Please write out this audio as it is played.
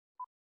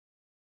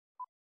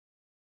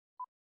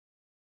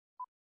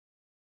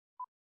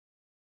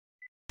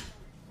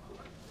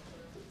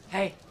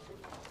Hey.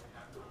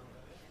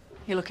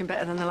 You're looking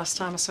better than the last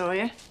time I saw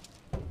you.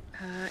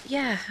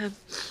 Yeah. How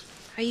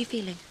are you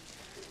feeling?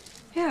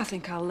 Yeah, I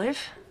think I'll live.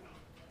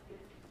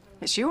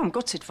 It's you I'm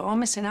gutted for,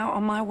 missing out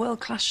on my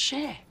world-class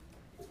share.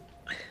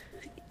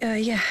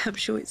 Yeah, I'm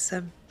sure it's,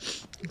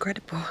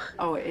 incredible.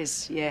 Oh, it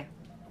is, yeah.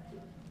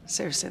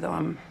 Seriously, though,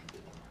 I'm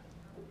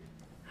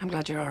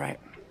glad you're all right.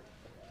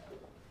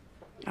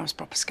 I was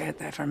proper scared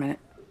there for a minute.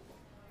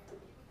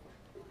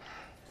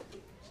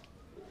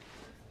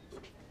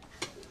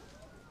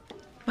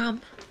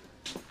 Mum.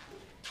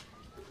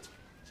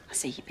 I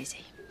see you're busy.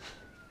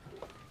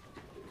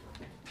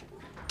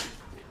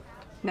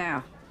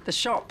 Now, the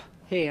shop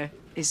here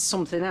is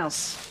something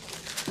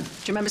else. Do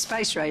you remember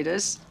Space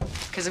Raiders?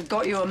 Because I've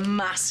got you a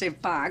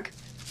massive bag.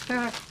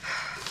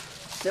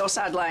 They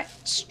also had, like,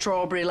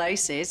 strawberry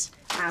laces.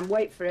 And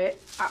wait for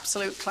it,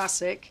 absolute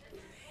classic.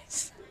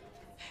 It's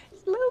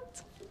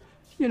lilt,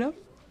 you know?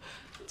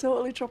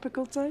 Totally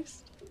tropical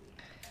taste.